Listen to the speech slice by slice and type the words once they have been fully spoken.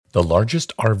The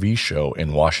largest RV show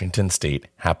in Washington State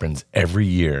happens every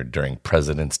year during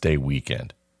President's Day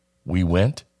weekend. We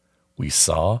went, we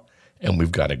saw, and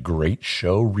we've got a great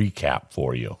show recap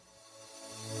for you.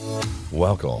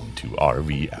 Welcome to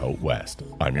RV Out West.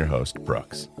 I'm your host,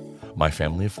 Brooks. My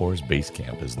Family of Four's base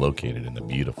camp is located in the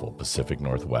beautiful Pacific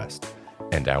Northwest,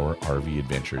 and our RV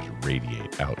adventures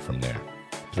radiate out from there.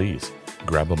 Please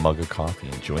grab a mug of coffee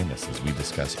and join us as we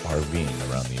discuss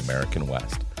RVing around the American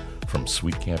West. From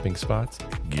sweet camping spots,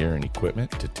 gear and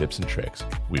equipment, to tips and tricks,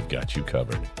 we've got you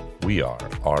covered. We are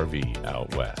RV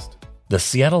Out West. The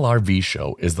Seattle RV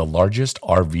Show is the largest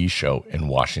RV show in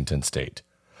Washington State,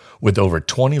 with over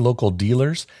 20 local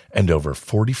dealers and over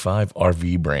 45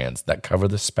 RV brands that cover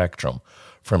the spectrum,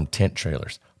 from tent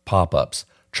trailers, pop-ups,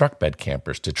 truck bed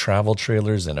campers to travel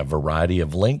trailers in a variety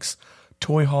of lengths,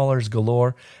 toy haulers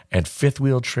galore, and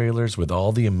fifth-wheel trailers with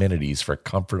all the amenities for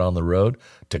comfort on the road,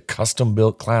 to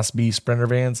custom-built Class B Sprinter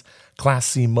vans, Class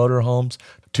C motorhomes,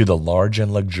 to the large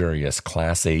and luxurious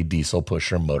Class A diesel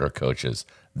pusher motor coaches.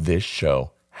 This show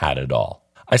had it all.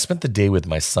 I spent the day with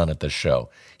my son at the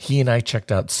show. He and I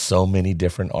checked out so many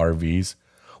different RVs.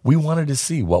 We wanted to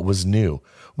see what was new.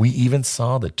 We even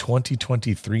saw the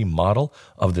 2023 model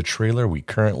of the trailer we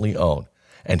currently own,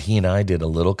 and he and I did a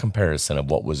little comparison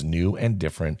of what was new and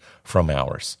different from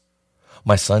ours.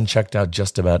 My son checked out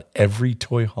just about every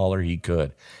toy hauler he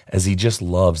could, as he just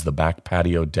loves the back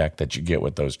patio deck that you get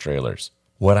with those trailers.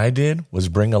 What I did was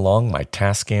bring along my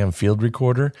Tascam field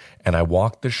recorder, and I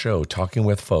walked the show talking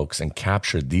with folks and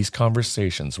captured these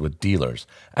conversations with dealers,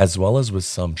 as well as with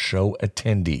some show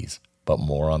attendees, but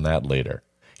more on that later.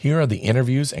 Here are the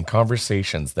interviews and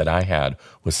conversations that I had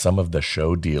with some of the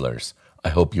show dealers. I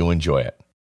hope you enjoy it.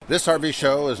 This RV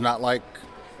show is not like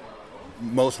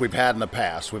most we've had in the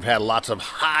past. We've had lots of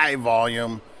high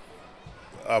volume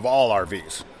of all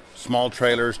RVs, small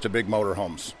trailers to big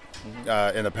motorhomes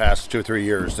in the past 2 or 3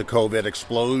 years. The COVID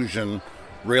explosion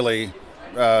really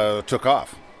took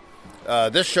off.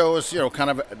 This show is, kind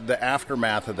of the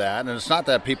aftermath of that, and it's not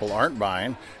that people aren't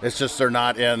buying. It's just they're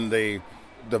not in the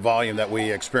volume that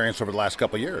we experienced over the last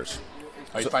couple of years.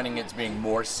 Are you finding it's being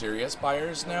more serious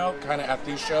buyers now, kind of at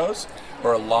these shows,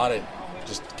 or a lot of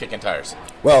just kicking tires?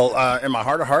 Well, in my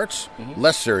heart of hearts,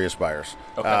 less serious buyers.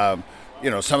 Okay.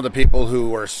 Some of the people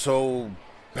who are so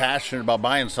passionate about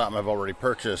buying something have already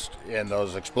purchased in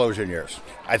those explosion years.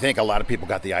 I think a lot of people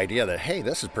got the idea that, hey,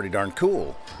 this is pretty darn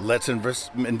cool. Let's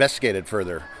investigate it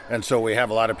further. And so we have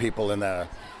a lot of people in the,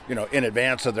 in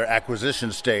advance of their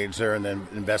acquisition stage, they're in the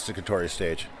investigatory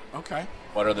stage. Okay.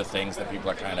 What are the things that people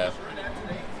are kind of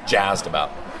jazzed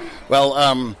about?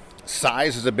 Well,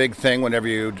 size is a big thing whenever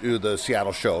you do the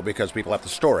Seattle show because people have to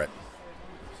store it.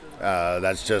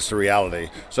 That's just the reality.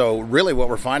 So really what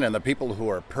we're finding, the people who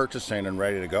are purchasing and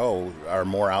ready to go are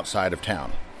more outside of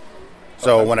town.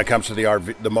 So when it comes to the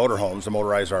motorhomes, the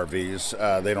motorized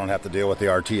RVs, they don't have to deal with the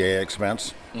RTA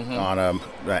expense on an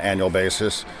annual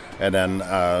basis. And then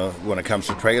when it comes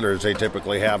to trailers, they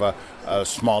typically have a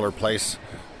smaller place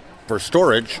for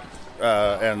storage,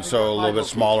 and so a little bit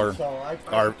smaller.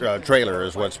 Our trailer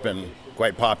is what's been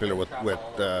quite popular with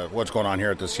what's going on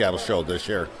here at the Seattle show this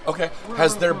year. Okay.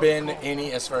 Has there been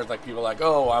any, as far as like people like,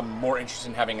 oh, I'm more interested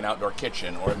in having an outdoor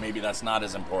kitchen, or maybe that's not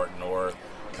as important, or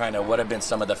kind of what have been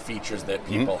some of the features that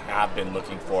people have been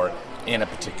looking for in a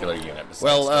particular unit?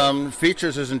 Well,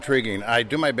 features is intriguing. I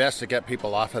do my best to get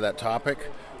people off of that topic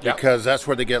because that's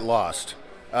where they get lost.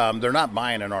 They're not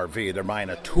buying an RV, they're buying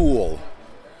a tool.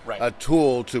 Right. A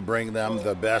tool to bring them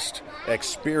the best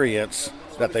experience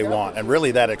that they want. And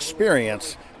really that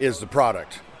experience is the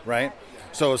product, right?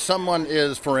 So if someone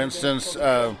is, for instance,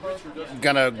 going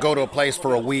to go to a place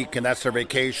for a week and that's their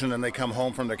vacation and they come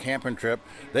home from their camping trip,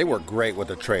 they work great with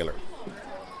a trailer.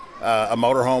 A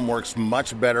motorhome works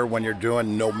much better when you're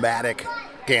doing nomadic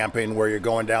camping where you're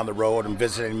going down the road and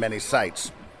visiting many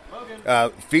sites.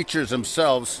 Features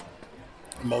themselves,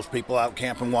 most people out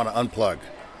camping want to unplug.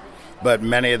 But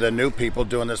many of the new people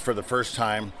doing this for the first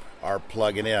time are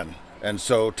plugging in. And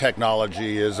so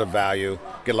technology is of value.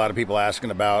 Get a lot of people asking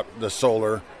about the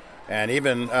solar. And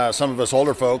even some of us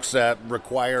older folks that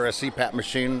require a CPAP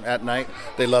machine at night,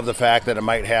 they love the fact that it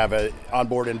might have an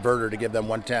onboard inverter to give them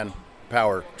 110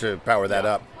 power to power that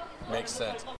up. Makes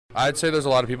sense. I'd say there's a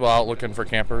lot of people out looking for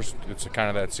campers. It's kind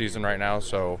of that season right now.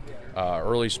 So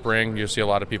early spring, you'll see a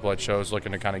lot of people at shows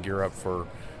looking to kind of gear up for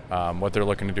what they're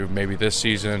looking to do maybe this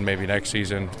season, maybe next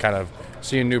season, kind of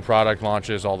seeing new product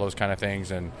launches, all those kind of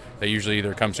things. And they usually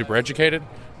either come super educated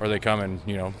or they come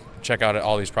and, check out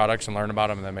all these products and learn about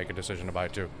them and then make a decision to buy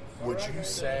too. Would you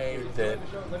say that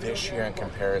this year in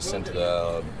comparison to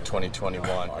the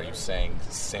 2021, are you saying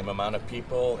the same amount of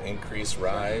people, increase,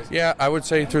 rise? Yeah, I would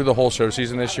say through the whole show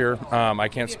season this year. I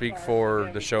can't speak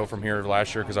for the show from here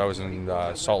last year because I was in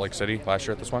Salt Lake City last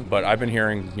year at this one. But I've been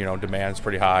hearing, demand's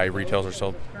pretty high. Retails are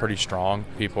still pretty strong.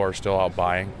 People are still out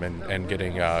buying and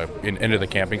getting into the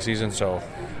camping season. So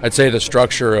I'd say the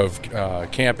structure of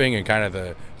camping and kind of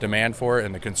the demand for it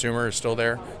and the consumer is still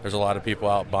there. There's a lot of people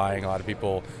out buying, a lot of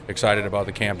people excited about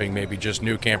the camping, maybe just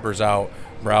new campers out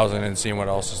browsing and seeing what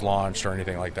else is launched or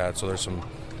anything like that. So there's some.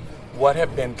 What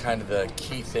have been kind of the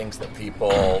key things that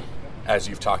people, as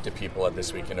you've talked to people at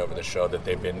this weekend over the show, that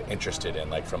they've been interested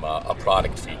in, like from a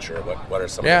product feature? What are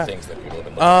some of the things that people have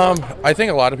been looking for? I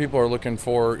think a lot of people are looking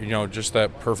for, just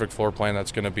that perfect floor plan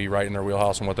that's going to be right in their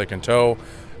wheelhouse and what they can tow.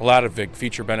 A lot of big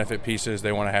feature benefit pieces.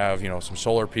 They want to have, some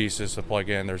solar pieces to plug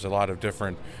in. There's a lot of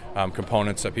different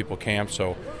components that people camp.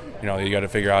 So, you got to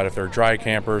figure out if they're dry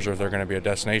campers or if they're going to be a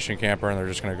destination camper and they're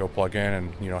just going to go plug in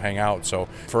and, hang out. So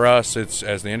for us, it's,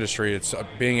 as the industry, it's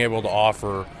being able to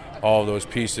offer all of those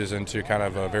pieces into kind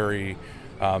of a very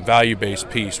value-based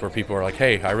piece where people are like,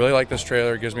 hey, I really like this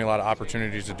trailer. It gives me a lot of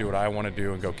opportunities to do what I want to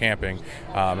do and go camping.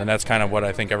 And that's kind of what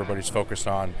I think everybody's focused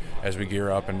on as we gear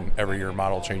up, and every year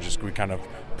model changes. We kind of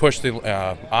push the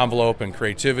envelope and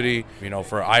creativity.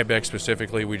 For Ibex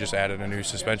specifically, we just added a new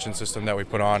suspension system that we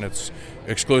put on. It's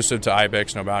exclusive to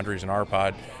Ibex, no boundaries, and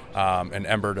R-Pod. And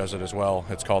Ember does it as well.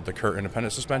 It's called the Kurt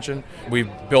Independent Suspension. We've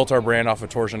built our brand off of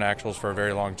torsion axles for a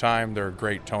very long time. They're a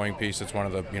great towing piece. It's one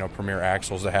of the premier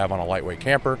axles to have on a lightweight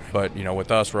camper. But with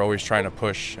us, we're always trying to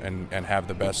push and have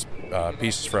the best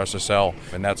pieces for us to sell.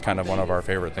 And that's kind of one of our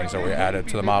favorite things that we added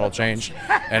to the model change.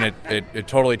 And it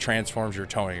totally transforms your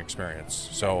towing experience.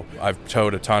 So I've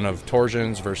towed a ton of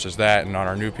torsions versus that, and on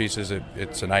our new pieces,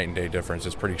 it's a night and day difference.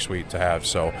 It's pretty sweet to have.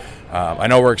 So I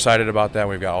know we're excited about that.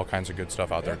 We've got all kinds of good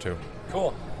stuff out there too.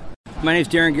 Cool. My name is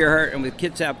Darren Gerhardt. I'm with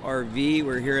Kitsap RV.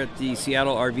 We're here at the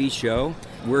Seattle RV Show.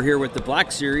 We're here with the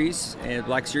Black Series, and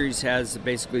Black Series has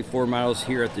basically 4 models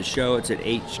here at the show. It's at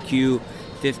HQ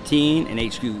 15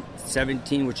 and HQ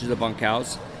 17, which is a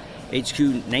bunkhouse, HQ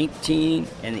 19,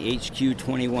 and the HQ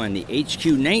 21. The HQ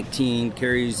 19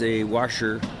 carries a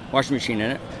washing machine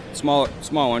in it, small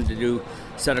one to do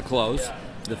a set of clothes.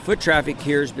 The foot traffic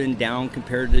here has been down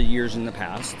compared to years in the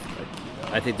past.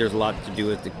 I think there's a lot to do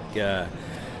with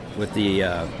the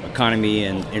economy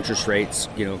and interest rates.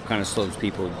 Kind of slows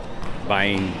people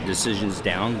buying decisions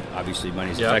down. Obviously,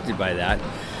 money's affected by that.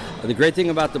 But the great thing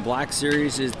about the Black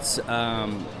Series, it's got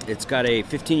a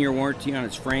 15-year warranty on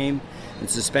its frame and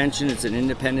suspension. It's an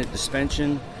independent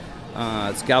suspension.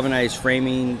 It's galvanized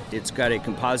framing. It's got a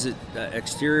composite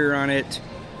exterior on it.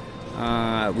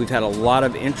 We've had a lot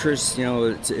of interest.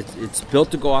 It's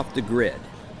built to go off the grid.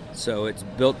 So it's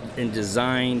built and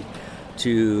designed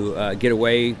to get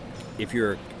away. If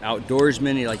you're an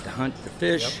outdoorsman, you like to hunt the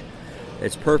fish,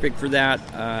 it's perfect for that.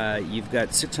 You've got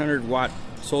 600-watt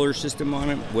solar system on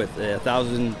it with a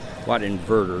 1,000-watt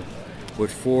inverter with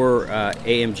 4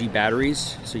 AMG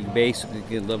batteries. So you basically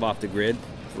can live off the grid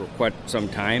for quite some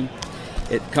time.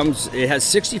 It has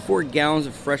 64 gallons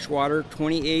of fresh water,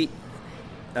 28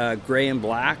 gray and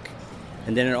black.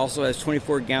 And then it also has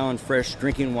 24-gallon fresh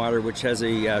drinking water, which has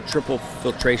a triple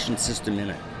filtration system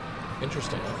in it.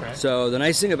 Interesting. Okay. So the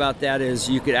nice thing about that is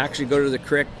you could actually go to the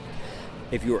creek.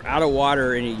 If you were out of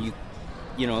water and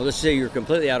let's say you're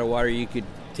completely out of water, you could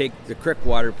take the creek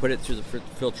water, put it through the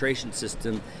filtration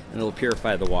system, and it'll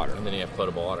purify the water. And then you have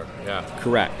potable water. Yeah.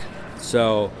 Correct.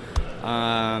 So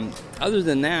other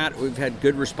than that, we've had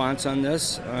good response on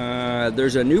this.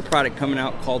 There's a new product coming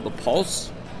out called the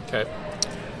Pulse. Okay.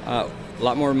 A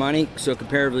lot more money, so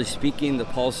comparatively speaking, the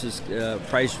Pulse's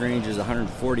price range is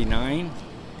 $149,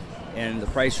 and the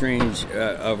price range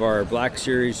of our Black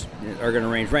Series are going to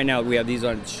range. Right now, we have these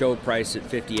on show price at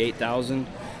 $58,000.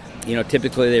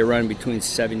 Typically they run between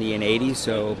 $70 and $80,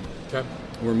 so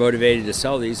we're motivated to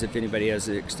sell these if anybody has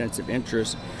an extensive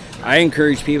interest. I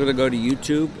encourage people to go to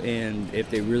YouTube, and if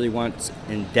they really want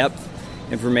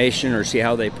in-depth information or see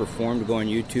how they perform, to go on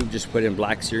YouTube. Just put in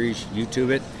Black Series, YouTube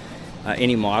it.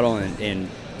 Any model, and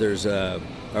there's a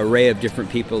array of different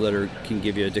people that can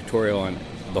give you a dictatorial on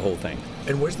the whole thing.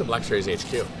 And where's the Black Series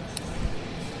HQ?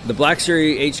 The Black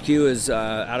Series HQ is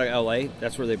out of LA.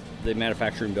 That's where they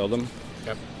manufacture and build them.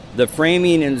 Yep. The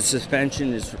framing and the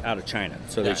suspension is out of China.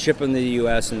 So they ship them to the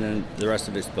U.S., and then the rest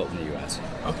of it's built in the U.S.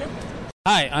 Okay.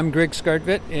 Hi, I'm Greg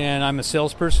Skartvit, and I'm a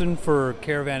salesperson for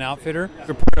Caravan Outfitter.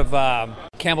 We're part of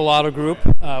Campbell Auto Group,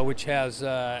 which has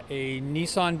a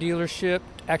Nissan dealership,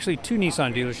 actually 2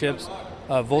 Nissan dealerships,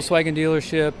 a Volkswagen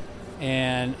dealership,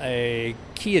 and a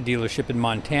Kia dealership in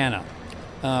Montana.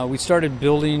 We started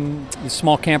building the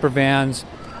small camper vans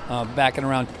back in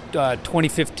around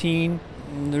 2015.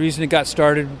 And the reason it got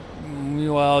started,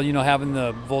 well, having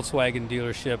the Volkswagen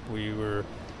dealership, we were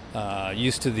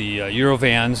used to the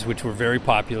Eurovans, which were very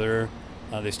popular.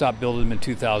 They stopped building them in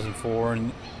 2004,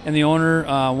 and the owner,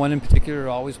 one in particular,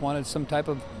 always wanted some type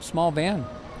of small van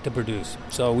to produce.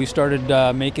 So we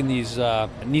started making these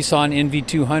Nissan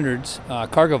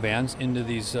NV200s cargo vans into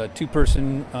these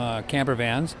two-person camper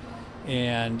vans,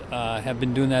 and have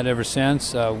been doing that ever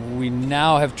since. We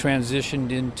now have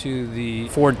transitioned into the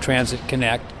Ford Transit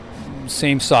Connect,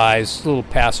 same size, little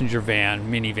passenger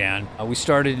van, minivan. We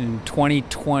started in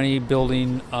 2020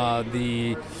 building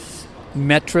the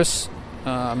Metris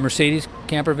Mercedes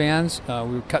camper vans. We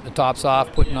were cutting the tops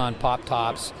off, putting on pop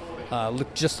tops.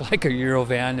 Looked just like a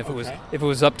Eurovan if it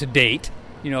was up to date.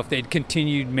 If they'd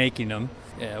continued making them.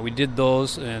 We did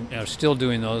those and are still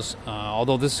doing those.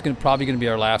 Although this is probably going to be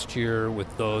our last year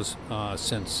with those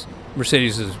since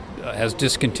Mercedes has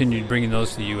discontinued bringing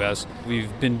those to the U.S.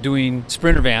 We've been doing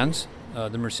Sprinter vans,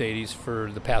 the Mercedes,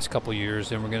 for the past couple of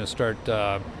years, and we're going to start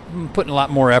putting a lot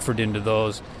more effort into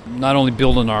those. Not only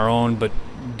building our own, but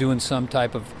doing some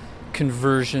type of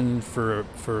conversion for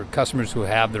customers who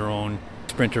have their own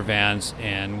Sprinter vans,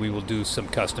 and we will do some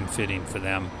custom fitting for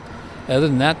them. Other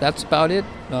than that, that's about it.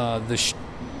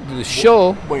 The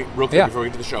show. Wait, real quick before we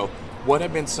get to the show. What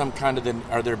have been some kind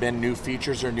of are there been new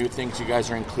features or new things you guys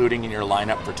are including in your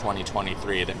lineup for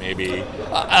 2023 that maybe?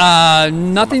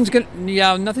 Nothing's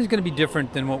gonna be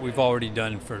different than what we've already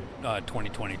done for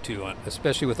 2022,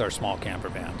 especially with our small camper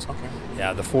vans. Okay.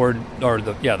 Yeah, the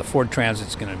Ford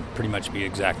Transit's gonna pretty much be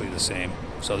exactly the same.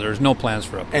 So there's no plans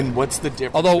for upgrade. And what's the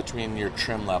difference between your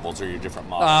trim levels or your different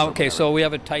models? So we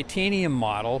have a titanium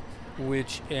model,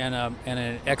 and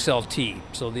an XLT.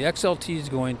 So the XLT is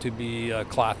going to be a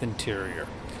cloth interior,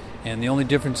 and the only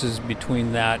differences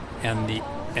between that and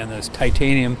this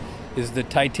titanium is the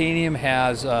titanium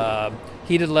has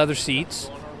heated leather seats.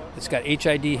 It's got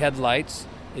HID headlights.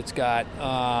 It's got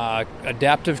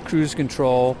adaptive cruise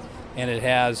control, and it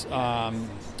has a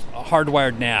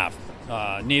hardwired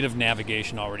native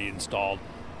navigation already installed.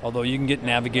 Although you can get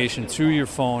navigation through your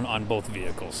phone on both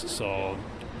vehicles. So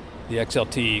the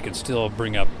XLT, you can still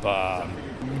bring up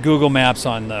Google Maps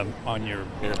on your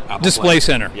display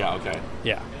center. Yeah, okay.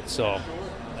 Yeah, so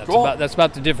that's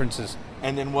about the differences.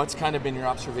 And then what's kind of been your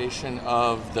observation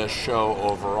of the show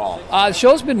overall? The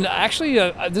show's been actually,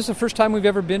 this is the first time we've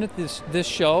ever been at this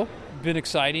show. Been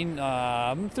exciting.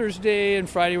 Thursday and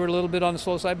Friday were a little bit on the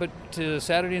slow side, but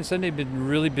Saturday and Sunday have been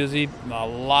really busy. A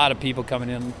lot of people coming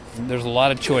in. There's a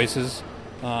lot of choices.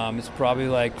 It's probably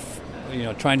like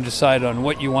trying to decide on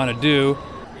what you want to do.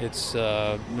 It's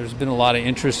there's been a lot of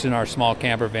interest in our small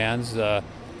camper vans.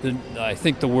 I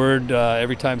think the word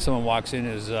every time someone walks in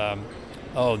is,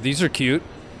 "Oh, these are cute."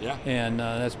 Yeah. And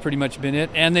that's pretty much been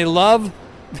it. And they love.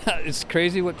 It's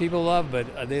crazy what people love,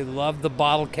 but they love the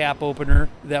bottle cap opener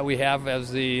that we have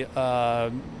as the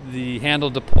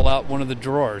handle to pull out one of the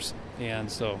drawers.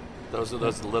 And so those are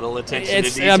those little attention to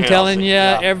details. I'm telling you,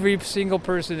 every single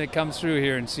person that comes through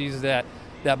here and sees that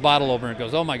bottle opener and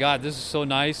goes, "Oh my God, this is so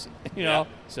nice," know.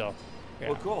 So, yeah.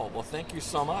 Well, cool. Well, thank you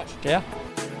so much. Yeah.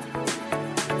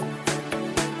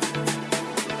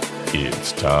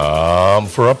 It's time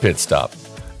for a pit stop.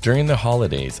 During the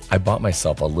holidays, I bought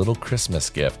myself a little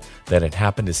Christmas gift that I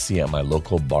happened to see at my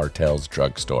local Bartell's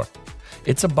drugstore.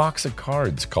 It's a box of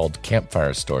cards called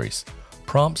Campfire Stories,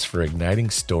 prompts for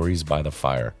igniting stories by the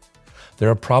fire.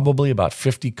 There are probably about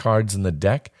 50 cards in the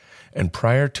deck, and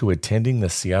prior to attending the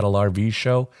Seattle RV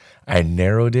show, I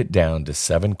narrowed it down to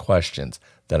 7 questions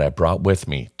that I brought with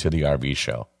me to the RV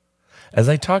show. As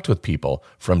I talked with people,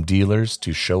 from dealers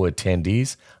to show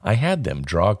attendees, I had them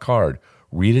draw a card,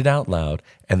 read it out loud,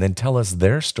 and then tell us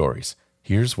their stories.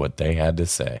 Here's what they had to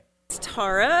say. It's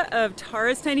Tara of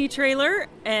Tara's Tiny Trailer,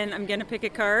 and I'm going to pick a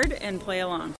card and play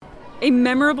along. A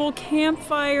memorable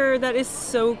campfire that is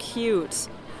so cute.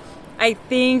 I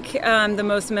think the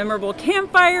most memorable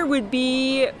campfire would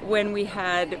be when we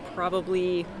had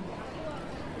probably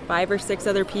 5 or 6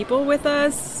 other people with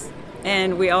us,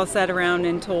 and we all sat around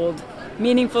and told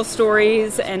meaningful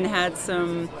stories and had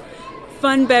some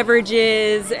fun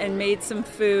beverages and made some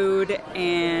food,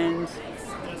 and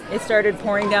it started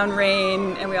pouring down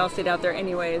rain, and we all stayed out there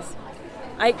anyways.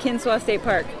 Ike Kinswa State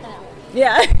Park.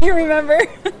 Yeah, you remember?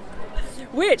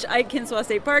 Which Ike Kinswa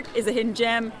State Park is a hidden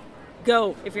gem.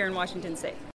 Go if you're in Washington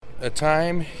State. The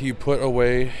time you put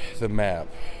away the map.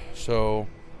 So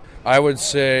I would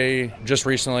say just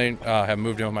recently have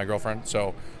moved in with my girlfriend.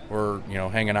 So we're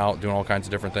hanging out, doing all kinds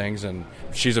of different things. And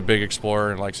she's a big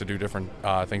explorer and likes to do different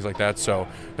things like that. So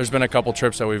there's been a couple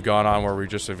trips that we've gone on where we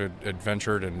just have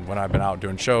adventured, and when I've been out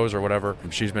doing shows or whatever,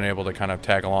 she's been able to kind of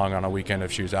tag along on a weekend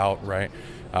if she's out, right?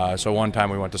 So one time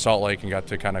we went to Salt Lake and got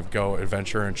to kind of go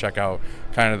adventure and check out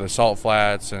kind of the salt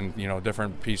flats and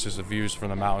different pieces of views from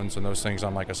the mountains and those things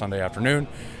on like a Sunday afternoon.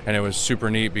 And it was super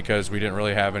neat because we didn't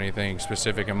really have anything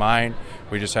specific in mind.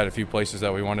 We just had a few places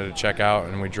that we wanted to check out,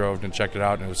 and we drove and checked it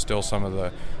out, and it was still some of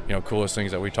the coolest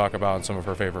things that we talk about and some of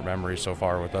her favorite memories so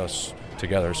far with us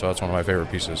together. So that's one of my favorite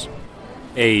pieces.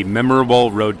 A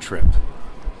memorable road trip.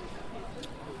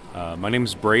 My name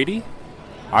is Brady.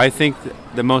 I think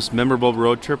the most memorable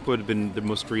road trip would have been the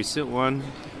most recent one,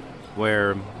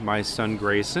 where my son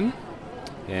Grayson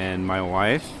and my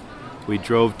wife, we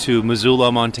drove to Missoula,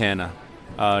 Montana.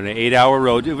 An 8-hour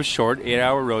road. It was short,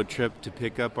 8-hour road trip to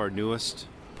pick up our newest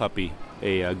puppy,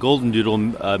 a golden doodle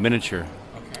miniature.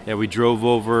 Yeah, we drove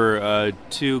over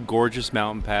 2 gorgeous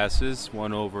mountain passes,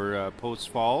 one over Post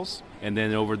Falls, and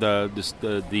then over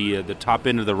the top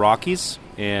end of the Rockies,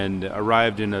 and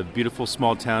arrived in a beautiful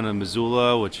small town of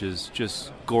Missoula, which is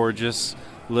just gorgeous.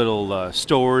 Little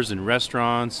stores and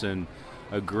restaurants, and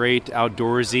a great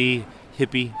outdoorsy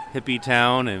hippie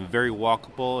town, and very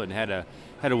walkable, and had a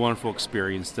wonderful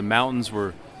experience. The mountains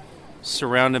were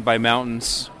surrounded by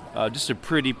mountains. Just a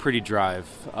pretty drive.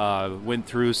 Went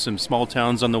through some small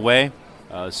towns on the way,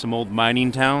 some old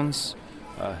mining towns,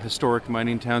 historic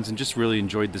mining towns, and just really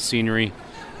enjoyed the scenery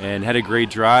and had a great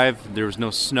drive. There was no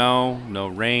snow, no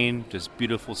rain, just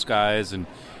beautiful skies and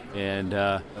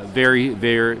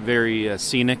very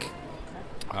scenic.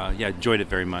 Enjoyed it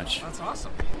very much. That's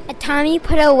awesome. Tommy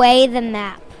put away the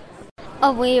map.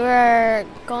 We were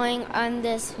going on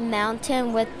this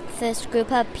mountain with this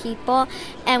group of people,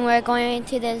 and we're going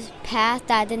to this path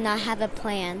that did not have a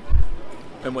plan.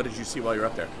 And what did you see while you were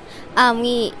up there?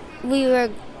 We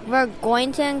were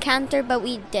going to encounter, but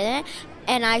we didn't.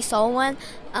 And I saw one.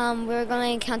 We were going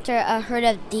to encounter a herd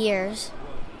of deers.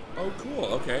 Oh, cool.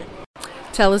 Okay.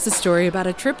 Tell us a story about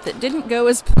a trip that didn't go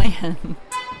as planned.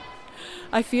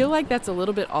 I feel like that's a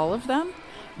little bit all of them.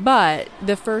 But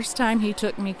the first time he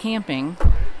took me camping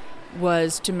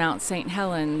was to Mount St.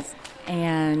 Helens,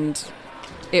 and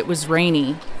it was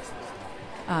rainy.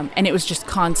 And it was just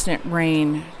constant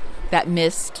rain, that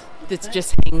mist that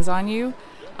just hangs on you.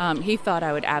 He thought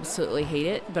I would absolutely hate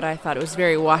it, but I thought it was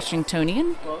very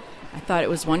Washingtonian. I thought it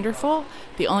was wonderful.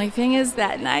 The only thing is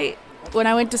that night, when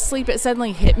I went to sleep, it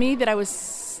suddenly hit me that I was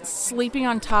sleeping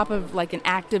on top of like an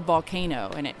active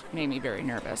volcano, and it made me very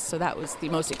nervous. So that was the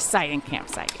most exciting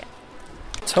campsite yet.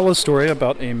 Tell a story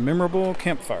about a memorable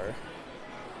campfire.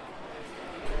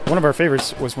 One of our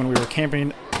favorites was when we were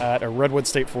camping at a redwood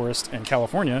state forest in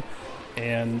California,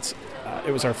 and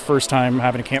it was our first time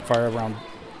having a campfire around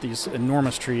these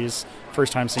enormous trees,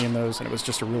 first time seeing those, and it was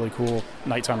just a really cool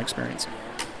nighttime experience.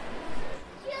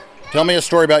 Tell me a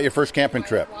story about your first camping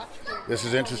trip. This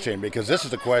is interesting because this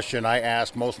is a question I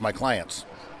ask most of my clients,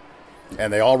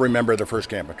 and they all remember their first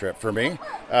camping trip. For me,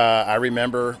 I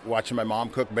remember watching my mom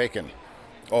cook bacon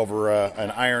over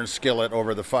an iron skillet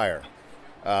over the fire.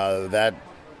 That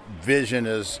vision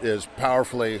is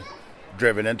powerfully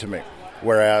driven into me,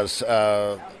 whereas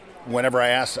whenever I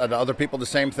ask other people the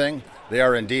same thing, they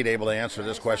are indeed able to answer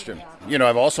this question.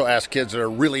 I've also asked kids that are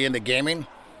really into gaming,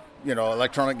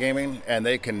 electronic gaming, and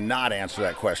they cannot answer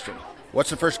that question. What's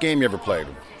the first game you ever played?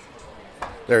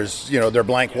 There's, their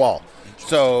blank wall.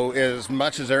 So as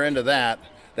much as they're into that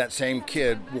same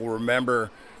kid will remember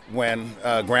when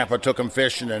Grandpa took him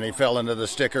fishing and he fell into the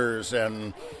stickers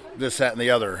and this, that, and the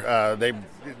other.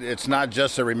 It's not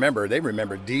just they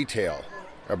remember detail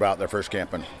about their first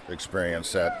camping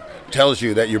experience that tells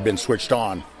you that you've been switched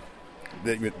on,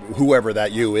 whoever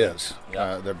that you is.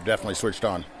 They're definitely switched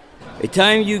on. A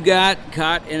time you got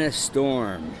caught in a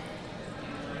storm.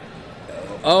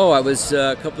 I was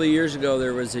a couple of years ago.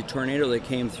 There was a tornado that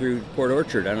came through Port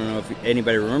Orchard. I don't know if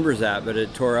anybody remembers that, but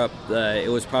it tore up. It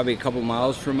was probably a couple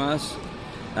miles from us.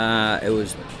 It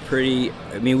was pretty.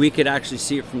 We could actually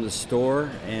see it from the store.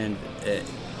 And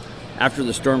after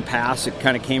the storm passed, it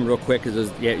kind of came real quick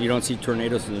because you don't see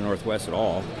tornadoes in the Northwest at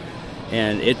all.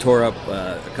 And it tore up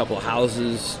a couple of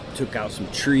houses, took out some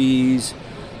trees.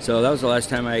 So that was the last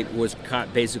time I was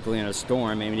caught basically in a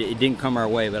storm. It didn't come our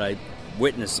way, but I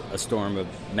witness a storm of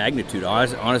magnitude,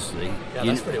 honestly. Yeah,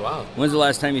 that's pretty wild. When's the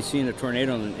last time you've seen a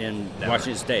tornado in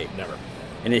Washington State? Never.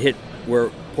 And it hit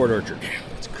Port Orchard.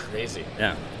 That's crazy.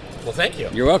 Yeah. Well, thank you.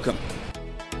 You're welcome.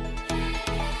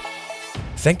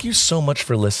 Thank you so much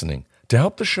for listening. To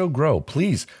help the show grow,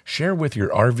 please share with your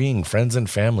RVing friends and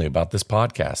family about this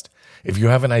podcast. If you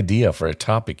have an idea for a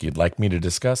topic you'd like me to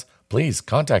discuss, please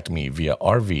contact me via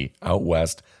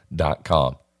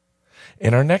rvoutwest.com.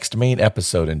 In our next main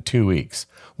episode in 2 weeks,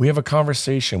 we have a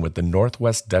conversation with the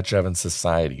Northwest Dutch Oven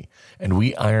Society, and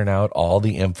we iron out all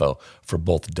the info for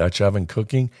both Dutch oven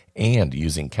cooking and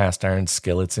using cast iron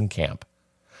skillets in camp.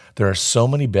 There are so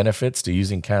many benefits to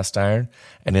using cast iron,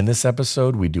 and in this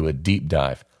episode, we do a deep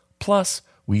dive. Plus,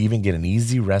 we even get an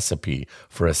easy recipe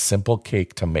for a simple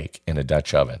cake to make in a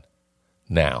Dutch oven.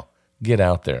 Now, get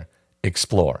out there,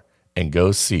 explore, and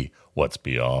go see what's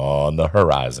beyond the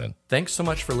horizon. Thanks so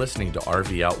much for listening to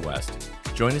RV Out West.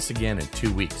 Join us again in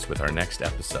 2 weeks with our next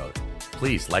episode.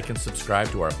 Please like and subscribe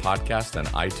to our podcast on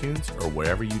iTunes or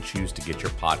wherever you choose to get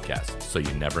your podcasts so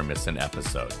you never miss an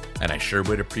episode. And I sure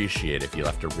would appreciate if you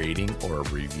left a rating or a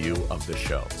review of the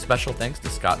show. Special thanks to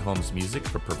Scott Holmes Music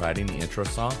for providing the intro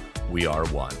song, We Are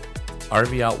One.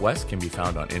 RV Out West can be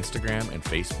found on Instagram and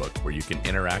Facebook, where you can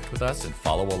interact with us and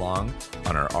follow along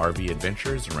on our RV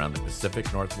adventures around the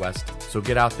Pacific Northwest. So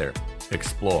get out there,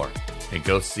 explore, and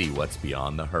go see what's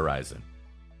beyond the horizon.